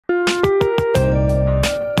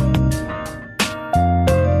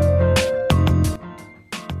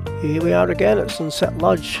Here we are again at Sunset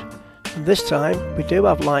Lodge, and this time we do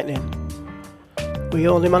have lightning. We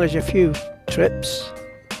only managed a few trips.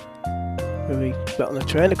 We got on the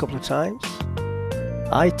train a couple of times.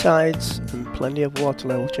 High tides and plenty of water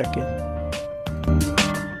level checking.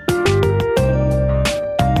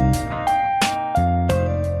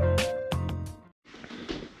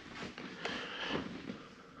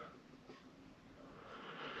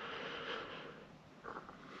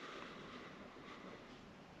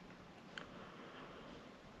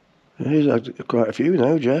 He's had quite a few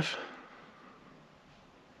now, Jeff.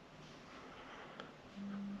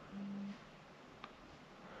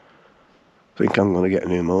 I think I'm going to get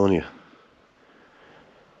pneumonia.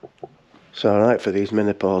 It's alright for these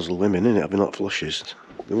menopausal women, innit, having hot flushes.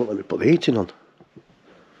 They won't let me put the heating on.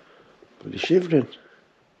 Bloody shivering.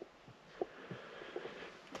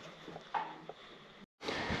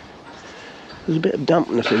 There's a bit of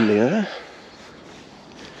dampness in the air.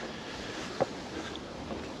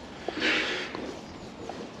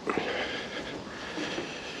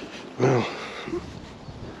 Well,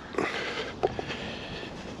 I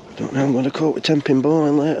don't know how I'm going to cope with Tenpin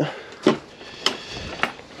bowling later.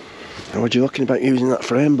 I was joking about using that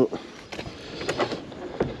frame, but I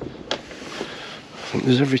think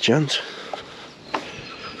there's every chance.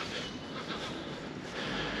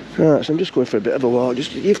 Right, so I'm just going for a bit of a walk.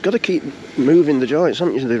 You've got to keep moving the joints,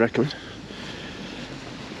 haven't you, they reckon?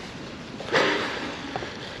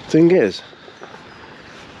 Thing is,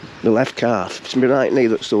 the left calf, it's my right knee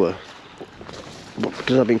that's sore. But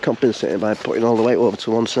because I've been compensating by putting all the weight over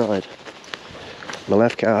to one side, my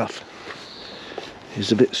left calf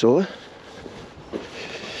is a bit sore.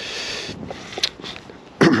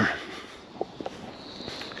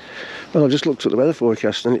 Well, I just looked at the weather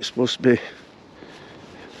forecast and it's supposed to be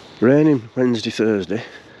raining Wednesday, Thursday.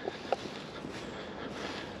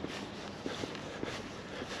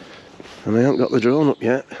 And I haven't got the drone up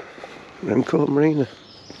yet. Camcorder Marina.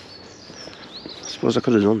 I suppose I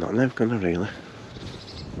could have done that now, couldn't I, really?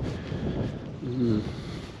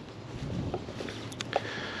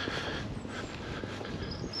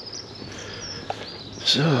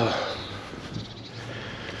 So,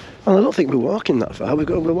 well, I don't think we're walking that far.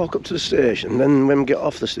 We'll walk up to the station, then when we get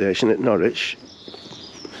off the station at Norwich,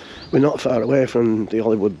 we're not far away from the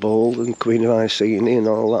Hollywood Bowl and Queen of Iceni and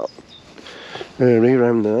all that area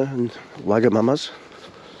around there, and Wagamama's.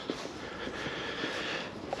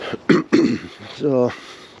 So,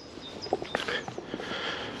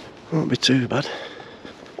 won't be too bad.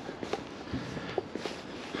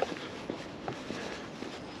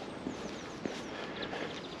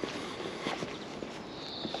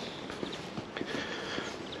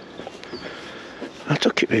 I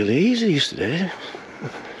took it really easy yesterday.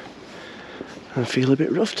 I feel a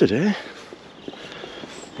bit rough today.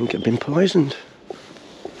 I think I've been poisoned.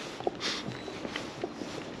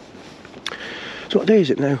 So what day is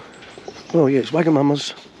it now? Oh yeah, it's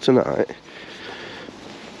Wagamama's tonight.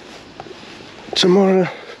 Tomorrow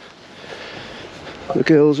the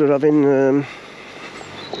girls are having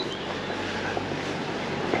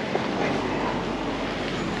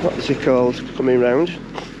what's it called, coming round?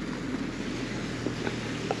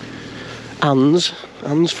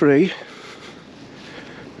 Hands free.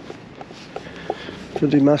 To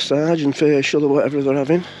do massage and facial or whatever they're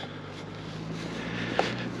having.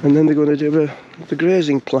 And then they're going to do the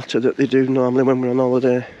grazing platter that they do normally when we're on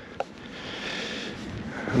holiday.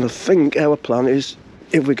 And I think our plan is,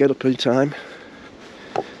 if we get up in time,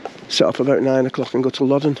 set off about 9 o'clock and go to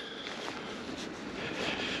Loddon.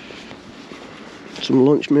 Some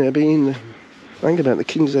lunch maybe in the... Hang about, the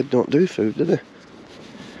King's Head don't do food, do they?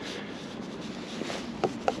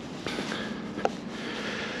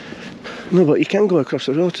 No, but you can go across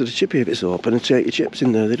the road to the chippy if it's open and take your chips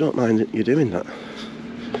in there. They don't mind you doing that.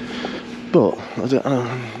 But I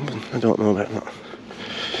don't know about that.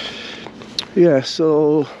 Yeah,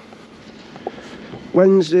 so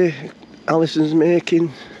Wednesday, Alison's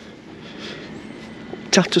making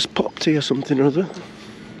tatus pop tea or something or other.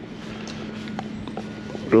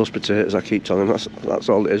 Roast potatoes, I keep telling them. That's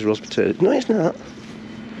all it is, roast potatoes. No, it's not.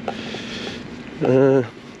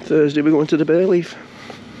 Thursday we're going to the Bay Leaf.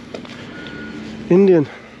 Indian.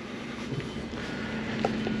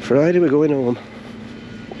 Friday we're going home.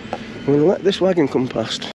 We're going to let this wagon come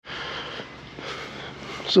past.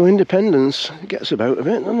 So Independence gets about a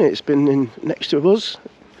bit, doesn't it? It's been in next to us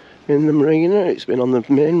in the marina, it's been on the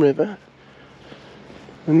main river,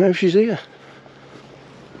 and now she's here.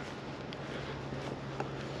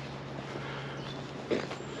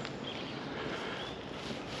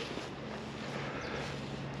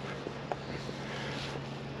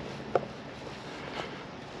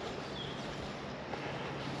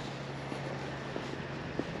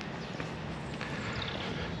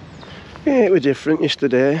 Yeah, it was different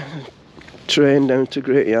yesterday. Train down to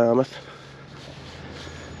Great Yarmouth.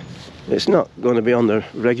 It's not going to be on the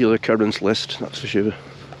regular occurrence list, that's for sure.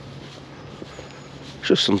 It's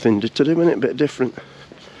just something to do, isn't it? A bit different.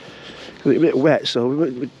 It was a bit wet, so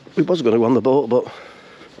we was going to go on the boat, but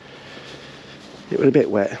it was a bit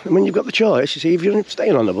wet. And when you've got the choice, you see, if you're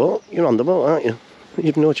staying on the boat, you're on the boat, aren't you?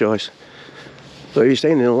 You've no choice. But if you're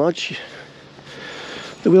staying in a lodge,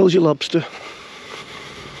 the whale's your lobster.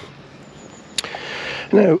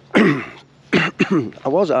 Now, I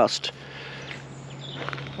was asked,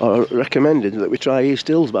 or recommended, that we try East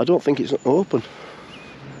Hills, but I don't think it's open.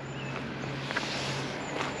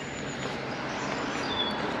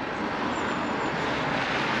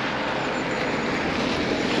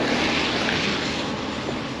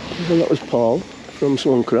 And that was Paul from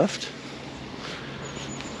Swancraft.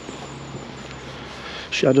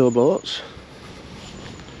 Shadow boats.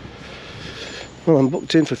 Well, I'm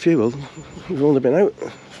booked in for fuel. We've only been out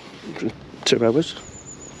for 2 hours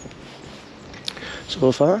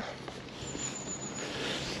so far.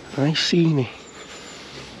 I see me.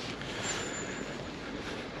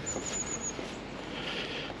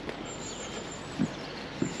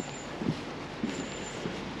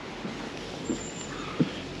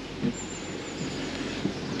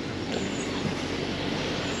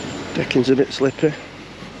 Decking's a bit slippy.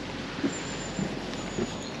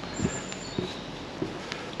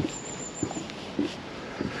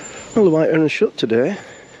 Well, the White Heron shut today.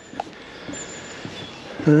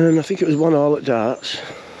 I think it was 1-1 at darts.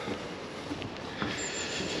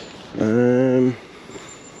 I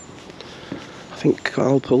think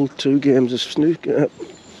Carl pulled 2 games of snooker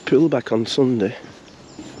pool back on Sunday.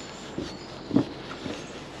 Oh,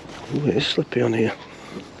 it's slippy on here.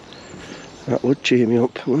 That would cheer me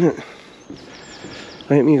up, wouldn't it?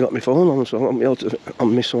 I haven't even got my phone on, so I won't be able to I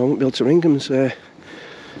won't be able to ring him and say,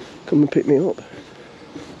 "Come and pick me up."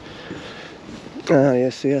 Ah,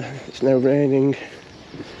 yes, yeah, it's now raining,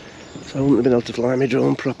 so I wouldn't have been able to fly my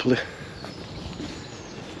drone properly.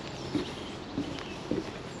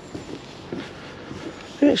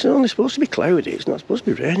 Yeah, it's only supposed to be cloudy, it's not supposed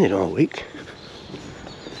to be raining all week.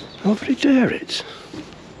 How very dare it?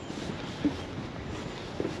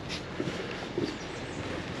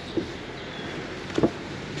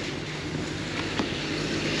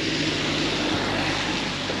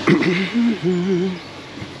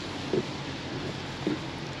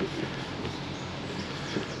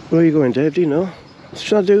 Where are you going, Dave? Do you know?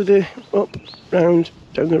 Should I do the up, round,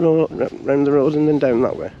 down the road, round the road and then down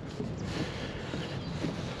that way?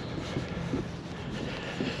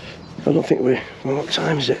 I don't think we... Well, what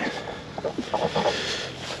time is it?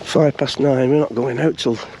 9:05. We're not going out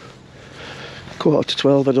till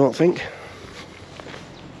 11:45, I don't think.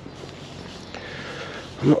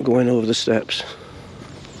 I'm not going over the steps.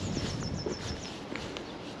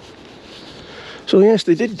 So yes,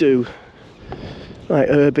 they did do like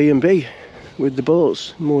Airbnb with the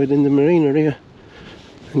boats moored in the marina here,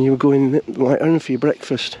 and you were going White Heron for your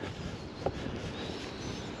breakfast.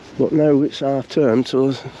 But now it's half term,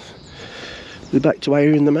 so they're back to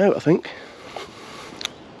airing them out, I think.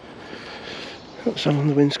 That's on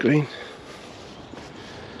the windscreen.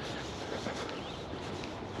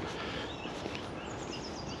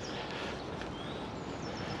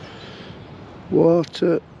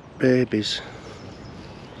 Water babies.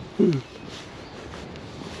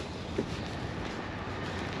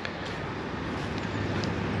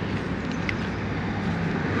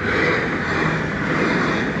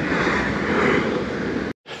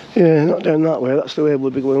 Yeah, not down that way, that's the way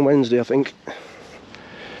we'll be going Wednesday, I think.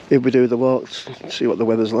 If we do the walks, see what the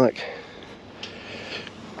weather's like.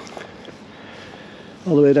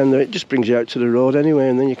 All the way down there, it just brings you out to the road anyway,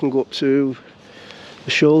 and then you can go up to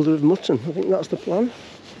the shoulder of mutton. I think that's the plan.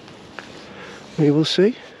 We will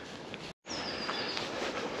see.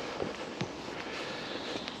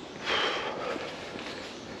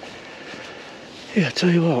 Yeah, I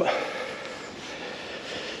tell you what,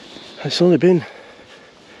 it's only been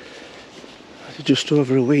just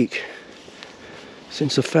over a week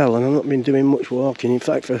since I fell, and I've not been doing much walking. In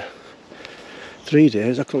fact, for 3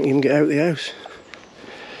 days I couldn't even get out of the house.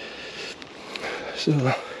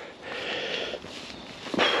 So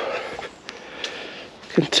I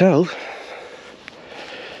can tell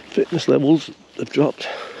fitness levels have dropped.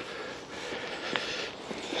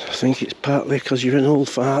 I think it's partly because you're an old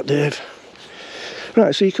fart, Dave.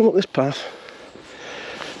 Right, so you come up this path.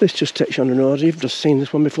 This just takes you on the road. You've just seen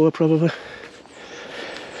this one before, probably.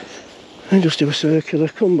 And just do a circular,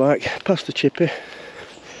 come back, past the chippy,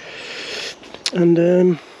 and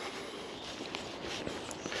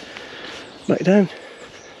back down.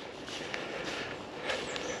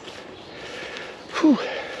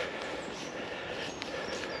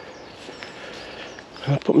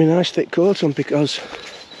 I put my nice thick coat on because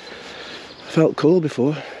I felt cold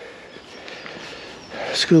before.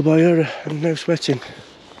 Schoolboy error, I'm now sweating.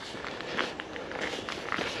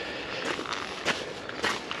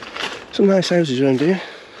 Some nice houses around here.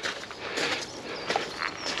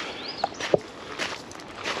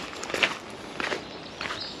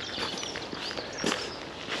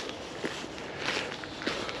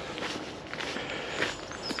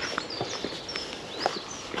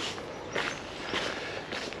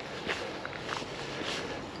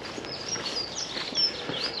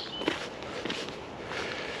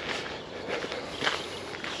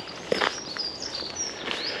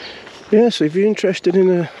 Yeah, so if you're interested in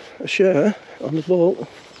a share on the boat,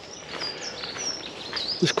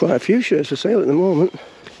 there's quite a few shares for sale at the moment. I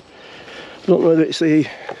don't know whether it's the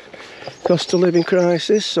cost of living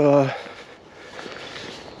crisis or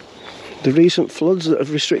the recent floods that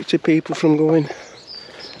have restricted people from going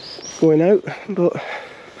out, but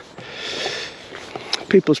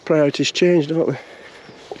people's priorities change, don't they?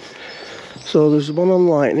 So there's one on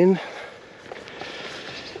Lightning.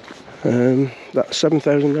 That's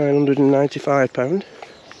 £7,995.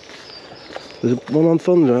 There's one on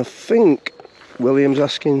Thunder. I think William's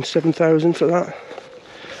asking 7,000 for that.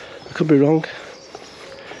 I could be wrong.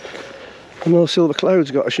 I know Silver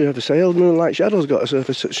Cloud's got a share for sale. Moonlight Shadow's got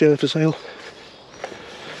a share for sale.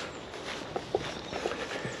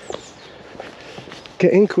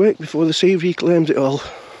 Get in quick before the sea reclaims it all.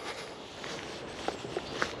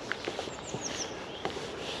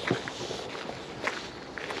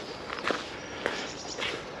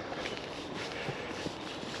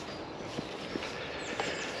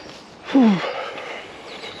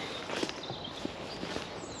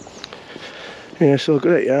 Yeah, so I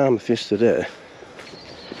got at Yarmouth yesterday. I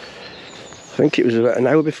think it was about an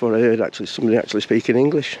hour before I heard somebody actually speaking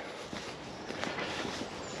English.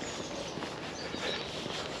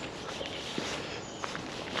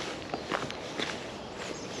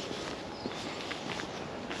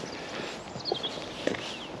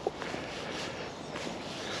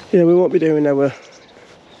 Yeah, we won't be doing our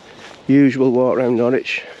usual walk around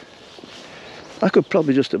Norwich. I could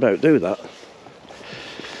probably just about do that.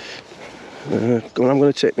 I'm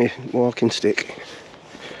going to take my walking stick.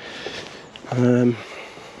 No,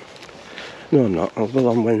 I'm not. I'll go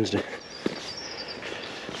on Wednesday.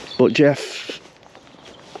 But Jeff,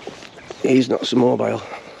 he's not so mobile.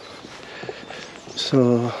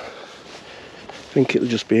 So I think it'll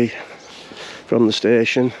just be from the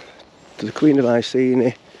station to the Queen of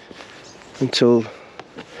Iceni until,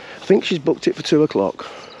 I think she's booked it for 2 o'clock.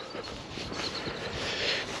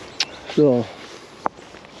 So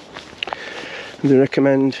they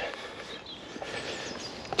recommend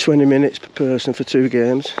 20 minutes per person for 2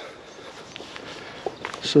 games.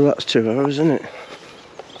 So that's 2 hours, isn't it?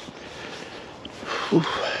 Oof.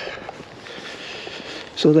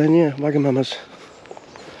 So then, yeah, Wagamama's,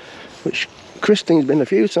 which Christine's been a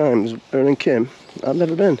few times, her and Kim. I've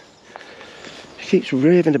never been. She keeps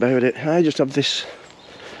raving about it. I just have this,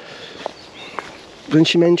 when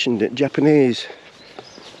she mentioned it, Japanese,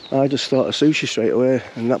 I just thought of sushi straight away,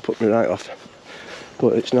 and that put me right off.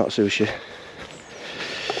 But it's not sushi.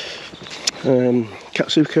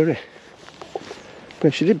 Katsu curry.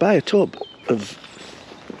 Well, she did buy a tub of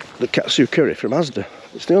the katsu curry from Asda.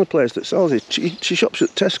 It's the only place that sells it. She shops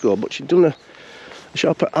at Tesco, but she'd done a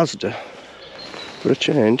shop at Asda for a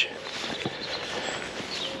change.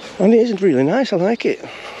 And it is really nice, I like it.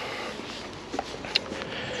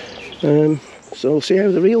 So we'll see how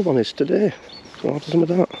the real one is today. So I'll have some of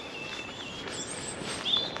that.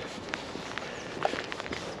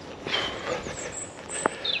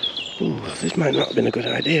 Ooh, this might not have been a good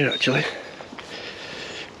idea actually.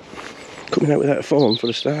 Coming out without a phone for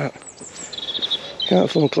a start. Can't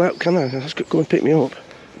phone Clout, can I? Let's go and pick me up.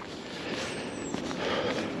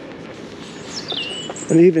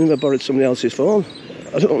 And even if I borrowed somebody else's phone,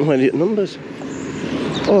 I don't know any numbers.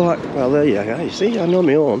 Oh, well there you go, you see, I know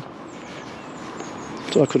my own.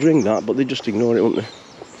 So I could ring that, but they'd just ignore it, wouldn't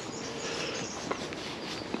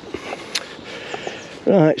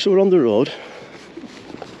they? Right, so we're on the road.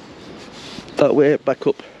 That way back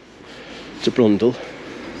up to Brundall.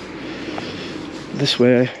 This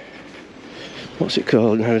way, what's it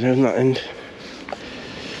called now down that end?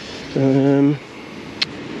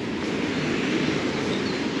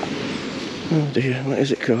 Oh dear, what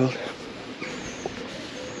is it called?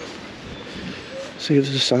 See if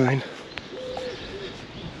there's a sign.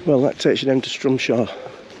 Well, that takes you down to Strumshaw.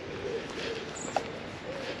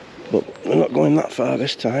 But we're not going that far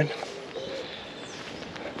this time.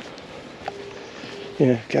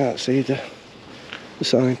 Yeah, can't see the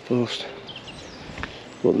signpost.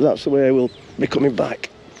 But that's the way we'll be coming back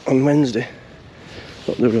on Wednesday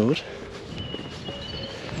up the road.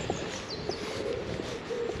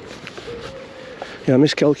 Yeah, I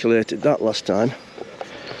miscalculated that last time.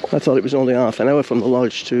 I thought it was only half an hour from the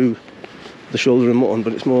lodge to the shoulder and mutton,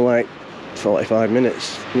 but it's more like 45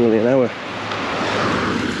 minutes, nearly an hour.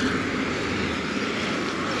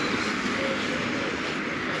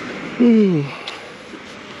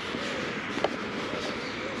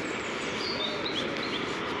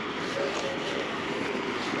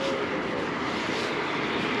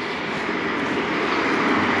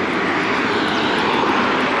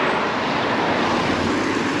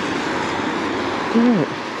 Right.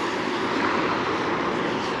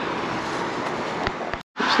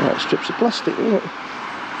 It's like strips of plastic, isn't it?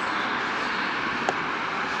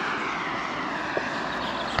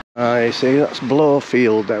 I see, that's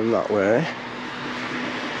Blowfield down that way.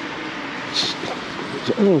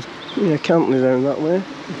 Oh, yeah, Cantley down that way.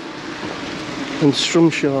 And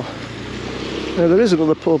Strumshaw. Now there is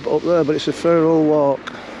another pub up there, but it's a fair old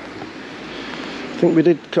walk. I think we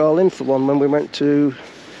did call in for one when we went to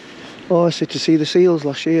Horsey to see the seals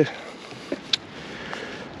last year.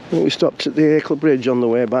 I think we stopped at the Acle Bridge on the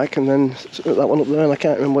way back, and then that one up there, and I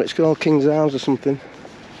can't remember what it's called, King's Arms or something.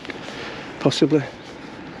 Possibly.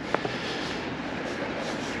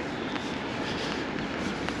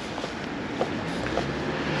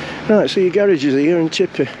 Right, so your garage is here in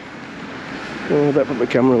Chippy. Oh, I better put my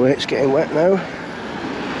camera away, it's getting wet now.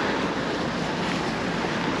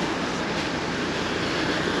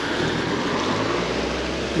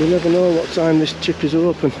 You never know what time this Chippy's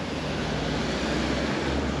open.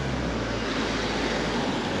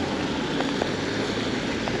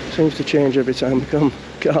 Seems to change every time we come.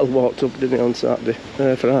 Carl walked up, didn't he, on Saturday,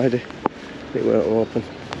 Friday. It weren't open.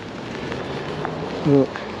 Look.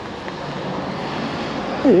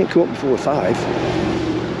 He didn't come up before 5.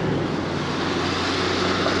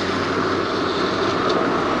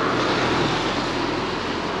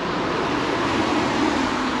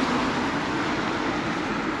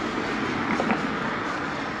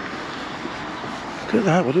 Look at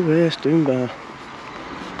that, what a waste, Doombar.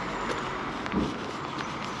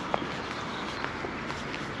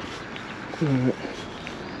 Right.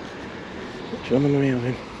 Which one am I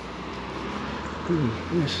having?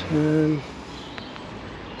 This,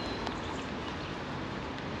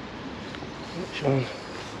 which one?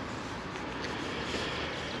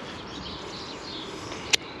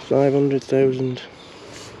 500,000.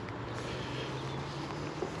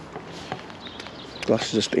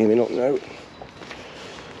 Glasses are steaming up now.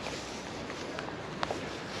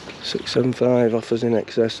 675 offers in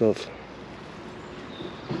excess of.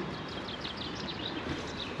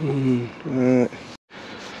 Right.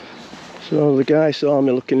 So the guy saw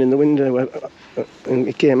me looking in the window and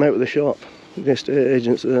he came out of the shop, the estate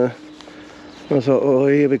agents there. And I thought, oh,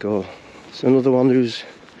 here we go. It's another one who's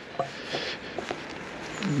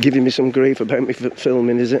giving me some grief about me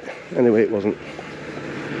filming, is it? Anyway, it wasn't.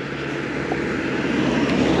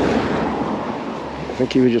 I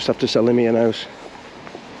think he would just after selling me an house.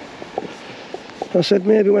 I said,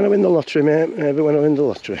 maybe when I win the lottery, mate, maybe when I win the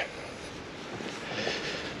lottery.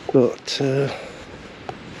 But,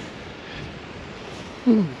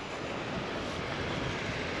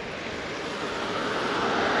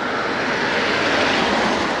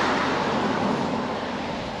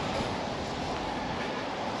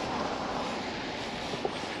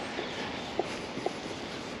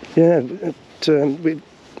 yeah,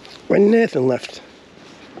 when Nathan left,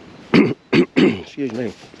 excuse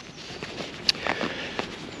me,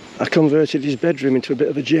 I converted his bedroom into a bit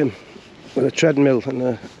of a gym with a treadmill and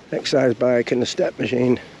an exercise bike and a step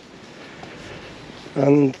machine.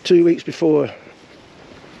 And 2 weeks before,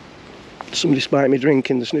 somebody spiked me drink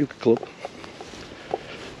in the snooker club,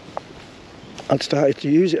 I'd started to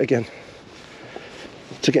use it again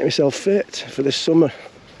to get myself fit for this summer.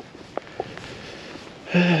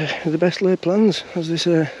 The best laid plans, as they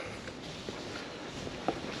say.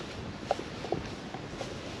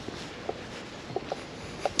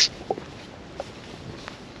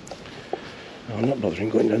 Oh, I'm not bothering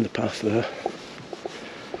going down the path there.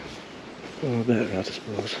 Oh, better out, I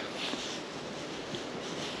suppose.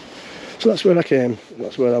 So that's where I came,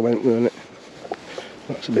 that's where I went, wasn't it?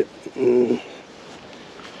 That's a bit...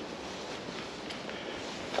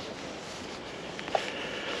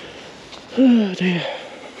 Oh dear.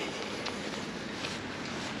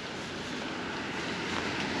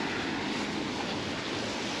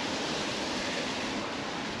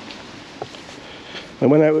 I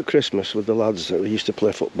went out at Christmas with the lads that we used to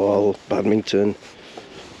play football, badminton,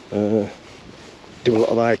 do a lot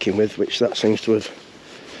of hiking with, which that seems to have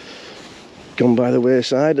gone by the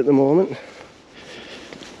wayside at the moment,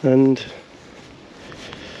 and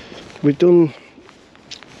we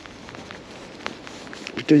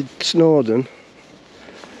did Snowdon,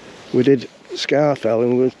 we did Scarfell,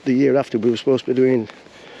 and the year after we were supposed to be doing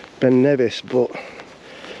Ben Nevis, but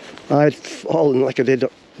I'd fallen like I did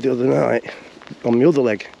the other night on my other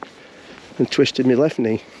leg and twisted my left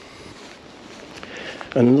knee,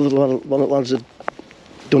 and another one of the lads had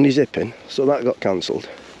done his hip in, so that got cancelled.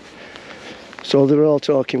 So they were all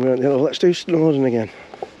talking, weren't they? Oh, let's do Snowdon again.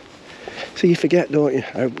 So you forget, don't you?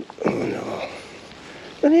 Oh no,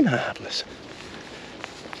 very marvellous.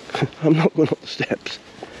 I'm not going up the steps.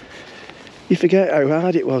 You forget how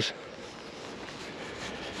hard it was.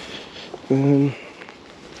 It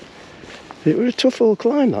was a tough old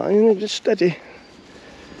climb, that, and it was steady.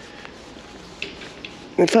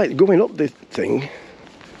 In fact, going up the thing,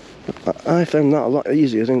 I found that a lot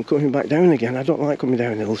easier than coming back down again. I don't like coming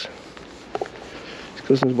down hills. It's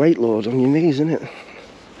because there's weight load on your knees, isn't it?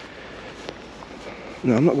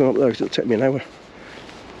 No, I'm not going up there because it'll take me an hour.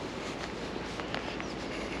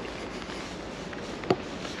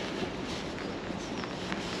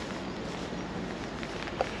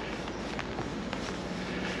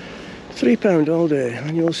 £3 all day,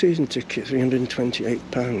 annual season ticket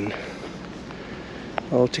 £328.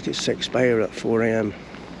 All tickets expire at 4 AM.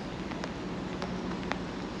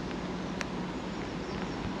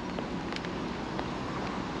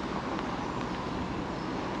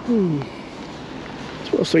 I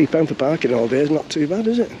suppose £3 for parking all day is not too bad,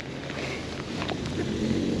 is it?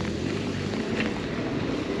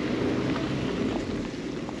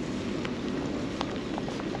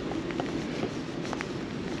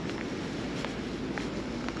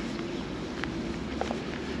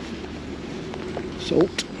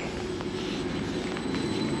 Salt.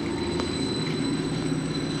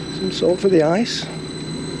 Some salt for the ice.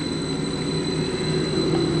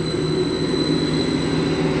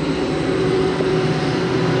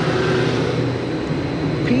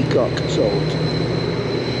 Peacock salt.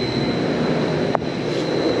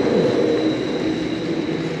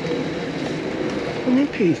 Only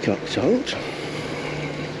peacock salt.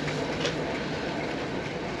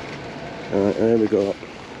 Alright, there we go.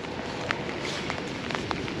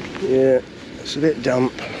 Yeah, it's a bit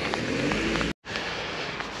damp.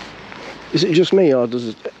 Is it just me, or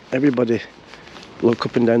does everybody look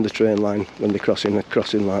up and down the train line when they're crossing a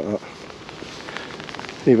crossing like that?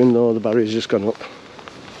 Even though the barrier's just gone up.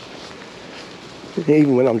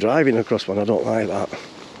 Even when I'm driving across one, I don't like that.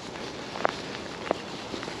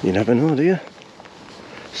 You never know, do you?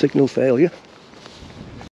 Signal failure.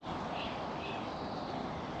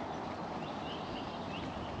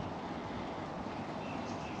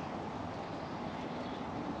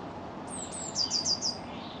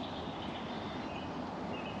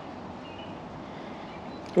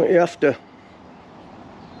 What are you after?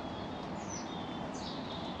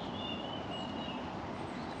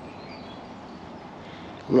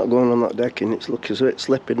 I'm not going on that decking, it looks a bit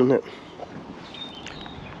slippy, doesn't it?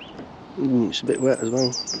 It's a bit wet as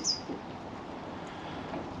well.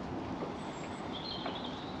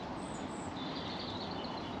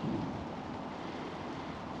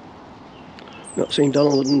 Not seen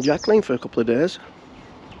Donald and Jacqueline for a couple of days.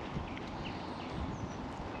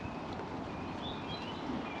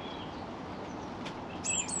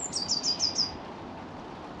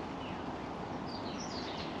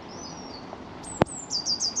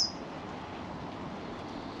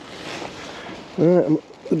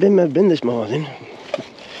 I've been this morning,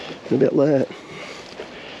 a bit late.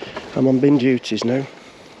 I'm on bin duties now.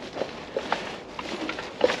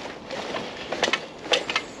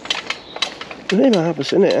 Very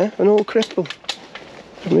marvellous, isn't it, eh? An old cripple.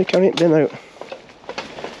 Let me carry it bin out.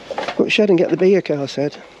 Go to the shed and get the beer car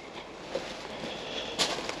said.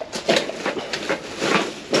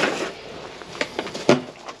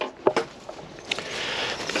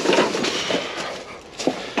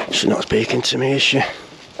 She's not speaking to me, is she?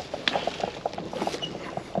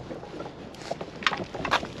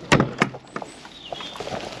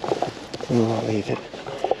 Oh, I'll leave it.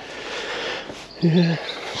 Yeah.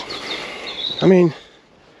 I mean,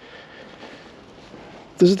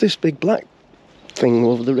 there's this big black thing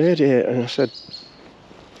over the radiator, and I said,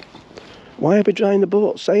 why are we drying the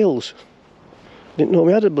boat sails? Didn't know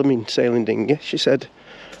we had a blooming sailing dinghy. She said,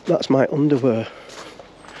 that's my underwear.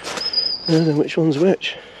 I don't know which one's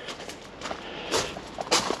which.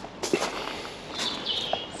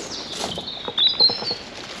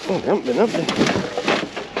 Oh, they haven't been, have they?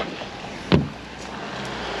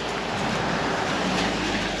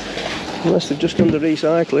 Unless they've just done the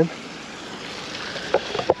recycling.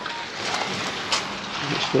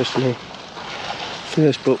 It's just me.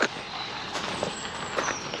 Facebook.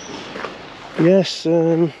 Yes,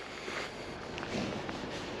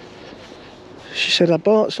 she said I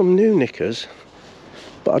bought some new knickers,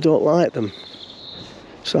 but I don't like them.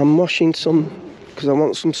 So I'm washing some, because I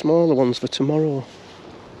want some smaller ones for tomorrow.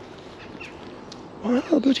 What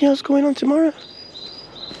the bloody hell's going on tomorrow?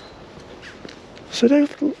 So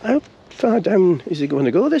how far down is he going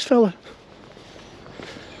to go, this fella?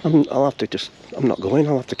 I'll have to just, I'm not going,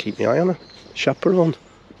 I'll have to keep my eye on her. Chaperone.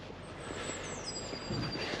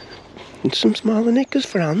 And some smaller knickers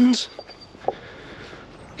for hands.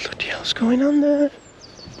 Bloody hell's going on there?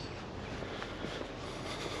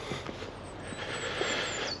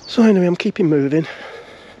 So anyway, I'm keeping moving.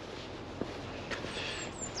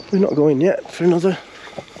 We're not going yet for another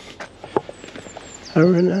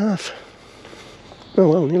hour and a half. Oh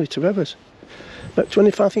well, nearly 2 hours. About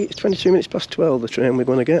 25, I think it's 22 minutes past 12 the train we're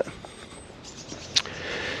going to get.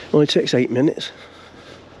 Only takes 8 minutes.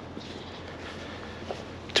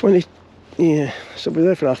 20, yeah, so we're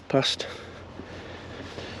there for past.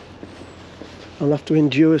 I'll have to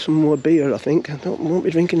endure some more beer, I think. I won't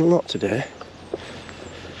be drinking a lot today.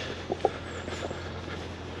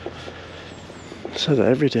 So that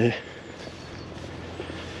every day.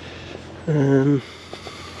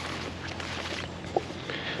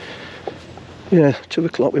 Yeah, 2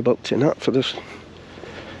 o'clock we booked in at for this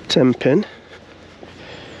Tenpin.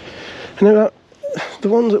 And now the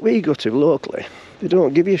ones that we go to locally, they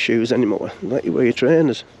don't give you shoes anymore. They let you wear your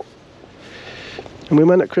trainers. And we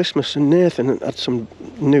went at Christmas and Nathan had some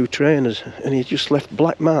new trainers and he just left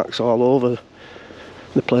black marks all over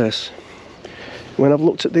the place. When I've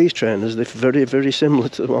looked at these trainers, they're very, very similar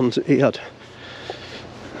to the ones that he had.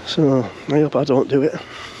 So I hope I don't do it.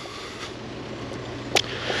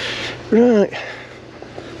 Right.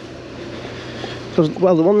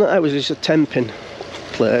 Well, the one that I was is a Tenpin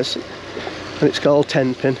place, and it's called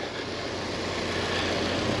Tenpin.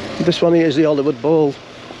 This one here is the Hollywood Bowl.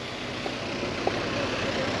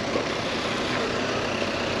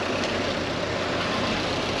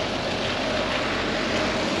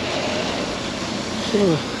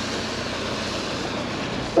 So,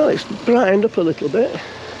 well, it's brightened up a little bit.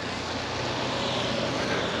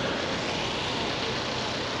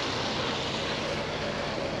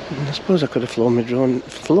 And I suppose I could have flown my drone.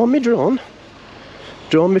 Flown my drone?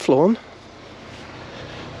 Drone me flown?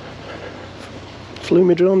 Flew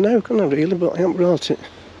my drone now, couldn't I really? But I haven't brought it.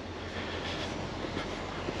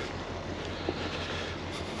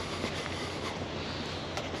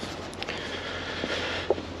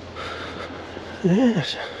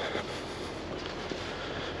 Yes.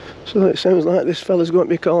 So it sounds like this fella's going to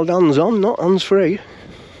be called hands-on, not hands-free.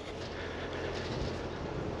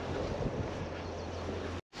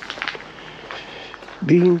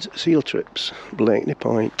 Beans seal trips, Blakeney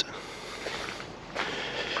Point.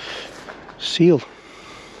 Seal.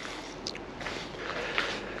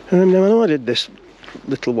 Now I know I did this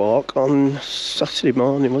little walk on Saturday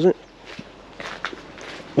morning, was it?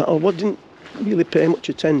 But I didn't really pay much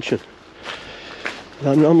attention.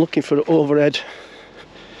 I'm looking for overhead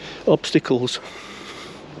obstacles.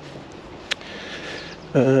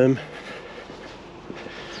 Yeah,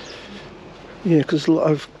 because there's a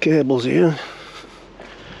lot of cables here.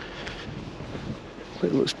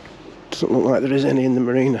 It doesn't look like there is any in the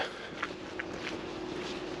marina.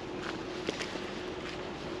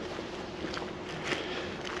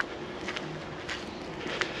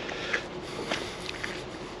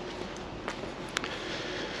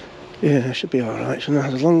 Yeah, it should be alright, shouldn't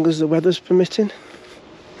it? As long as the weather's permitting.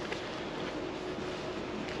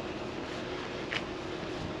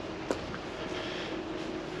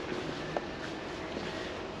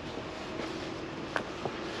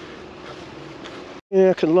 Yeah,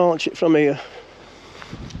 I can launch it from here.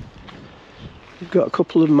 We've got a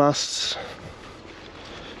couple of masts,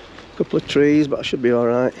 a couple of trees, but I should be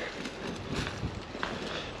alright.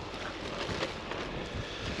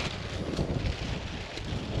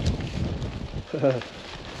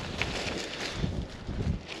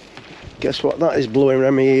 Guess what that is blowing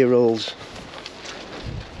around my ear holes.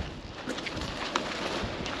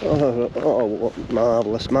 Oh,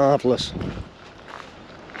 marvellous, marvellous.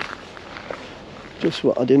 Just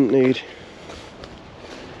what I didn't need.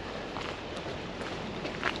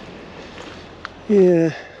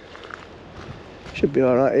 Yeah, should be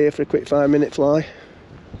alright here for a quick 5-minute fly.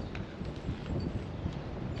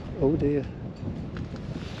 Oh dear.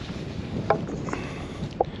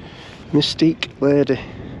 Mystique Lady.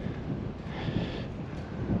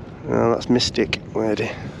 Oh, that's Mystic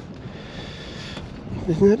Lady.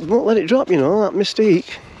 Isn't it? Won't let it drop, you know, that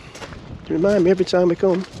Mystique. Remind me every time we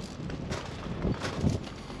come.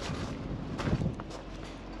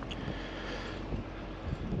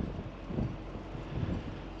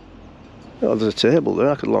 Oh, there's a table there,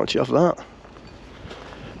 I could launch it off that.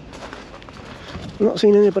 I've not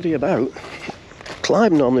seen anybody about.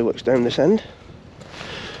 Clive normally works down this end.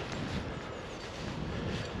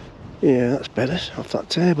 Yeah, that's better, off that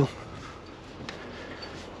table.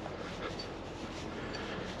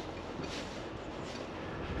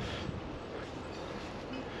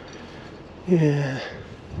 Yeah.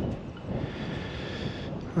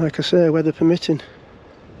 Like I say, weather permitting.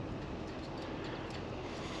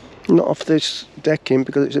 Not off this decking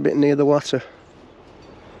because it's a bit near the water.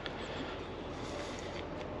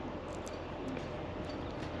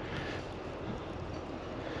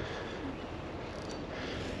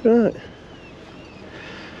 Right.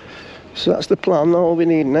 So that's the plan. All we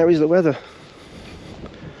need now is the weather.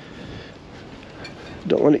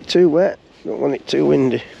 Don't want it too wet, don't want it too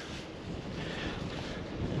windy.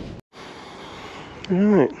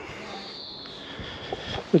 Right.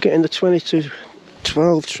 We're getting the 20 to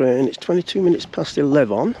 12 train. It's 22 minutes past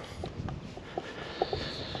 11.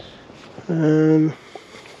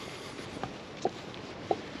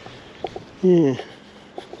 Yeah.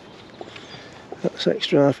 That's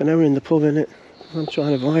extra half an hour in the pub, innit? I'm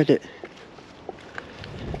trying to avoid it.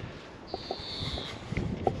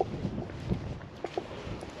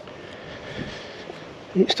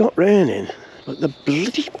 It stopped raining, but the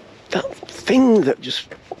bloody, that thing that just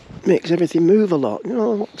makes everything move a lot, you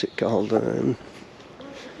know, what's it called?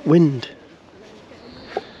 Wind.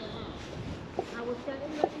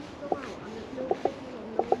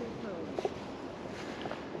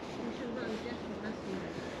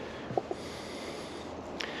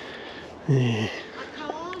 Yeah.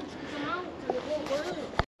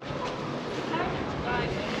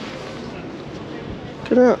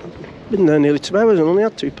 Look at that. Been there nearly 2 hours and only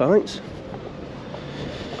had 2 pints.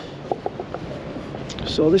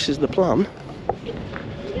 So this is the plan.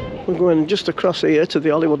 We're going just across here to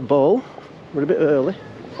the Hollywood Bowl. We're a bit early.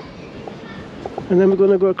 And then we're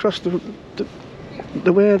going to go across the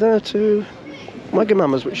way there to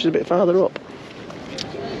Wagamama's, which is a bit farther up.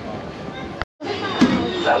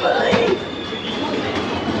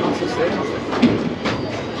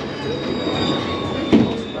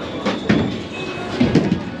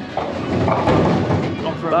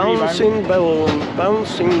 Bouncing ball,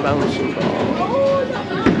 bouncing ball.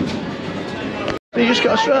 You just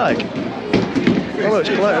got a strike. Oh, it's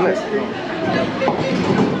quite, isn't it?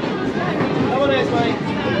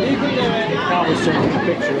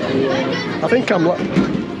 I think I'm.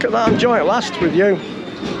 Look at that, I'm enjoying it last with you.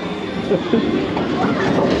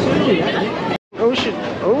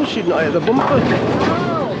 Oh, she'd not hit the bumper.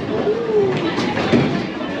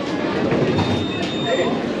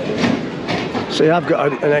 See, I've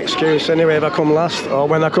got an excuse anyway if I come last, or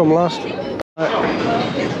when I come last.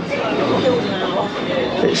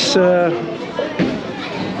 It's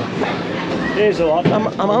here's a lot. I'm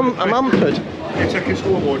hampered.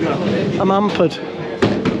 I'm hampered.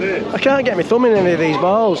 I can't get my thumb in any of these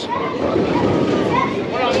balls.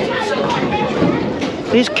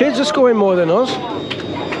 These kids are scoring more than us.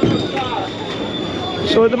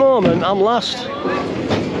 So at the moment, I'm last.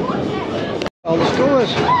 All the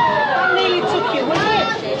scores.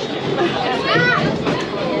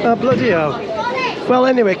 Oh, bloody hell. Well,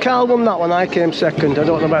 anyway, Carl won that one, I came second. I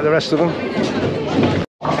don't know about the rest of them.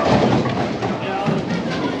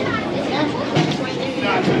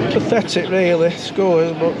 Pathetic, really,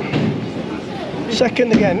 scores, but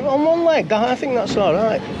second again. On one leg, I think that's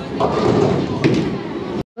alright.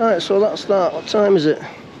 Right, so that's that. What time is it?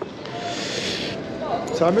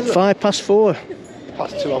 What time is it? 4:05.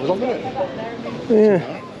 Past 2 hours, wasn't it? Yeah.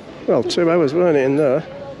 Well, 2 hours, weren't it, in there?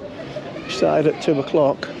 Started at 2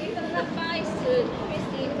 o'clock.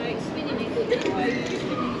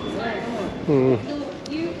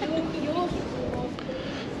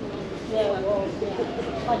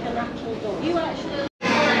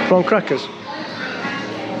 Prawn crackers.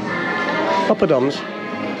 Poppadoms.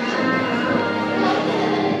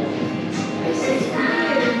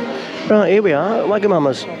 Right, here we are at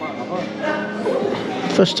Wagamama's.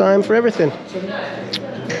 First time for everything.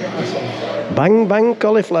 Bang bang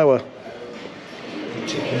cauliflower.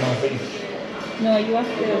 No, you have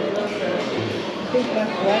to.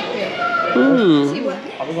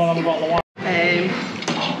 Have we gone on a bottle of wine?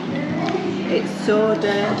 It's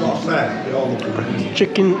soda. What's that? They all look good.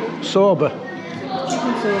 Chicken soba.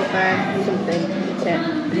 Chicken soba, something.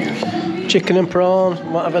 Yeah. Chicken and prawn,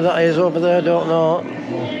 whatever that is over there, don't know.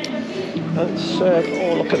 Let's,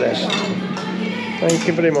 oh, look at this. Thank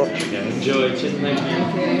you very much. Yeah, enjoy it. Thank you.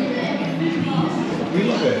 We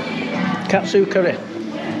love it. Katsu curry.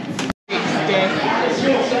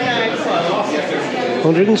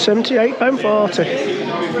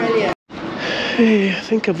 £178.40. Hey, I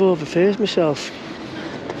think I've overphased myself.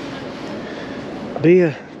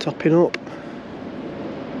 Beer topping up.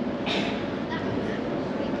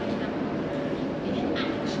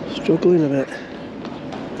 Struggling a bit.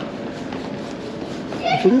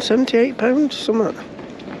 £178, something.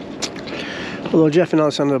 Although Jeff and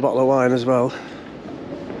Alison had a bottle of wine as well.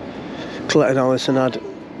 Colette and Alison had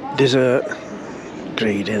dessert.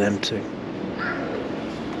 Greedy, them two.